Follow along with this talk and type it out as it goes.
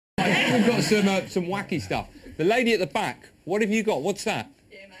we've got some wacky stuff. The lady at the back, what have you got? What's that?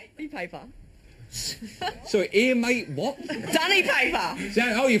 Yeah, mate. Paper. So, ear, mate, what? Dunny paper.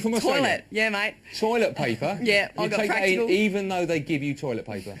 Oh, you're from Australia? Toilet. Yeah, mate. Toilet paper? Yeah, you I've got take practical. that in even though they give you toilet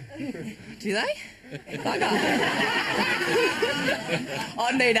paper? Do they?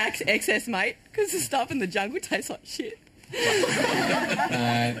 I need excess, mate, because the stuff in the jungle tastes like shit.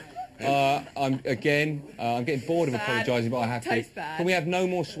 I'm getting bored of apologising, but I have to. Tastes bad. Can we have no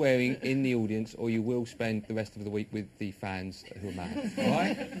more swearing in the audience, or you will spend the rest of the week with the fans who are mad? All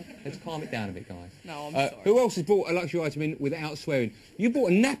right? Let's calm it down a bit, guys. No, I'm sorry. Who else has brought a luxury item in without swearing? You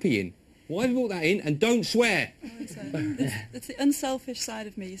brought a nappy in. Why have you brought that in? And don't swear. It's the unselfish side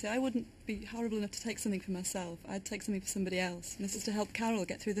of me. You see, I wouldn't be horrible enough to take something for myself. I'd take something for somebody else. And this is to help Carol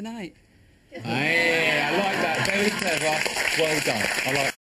get through the night. Hey, I like that. Very clever. Well done. I like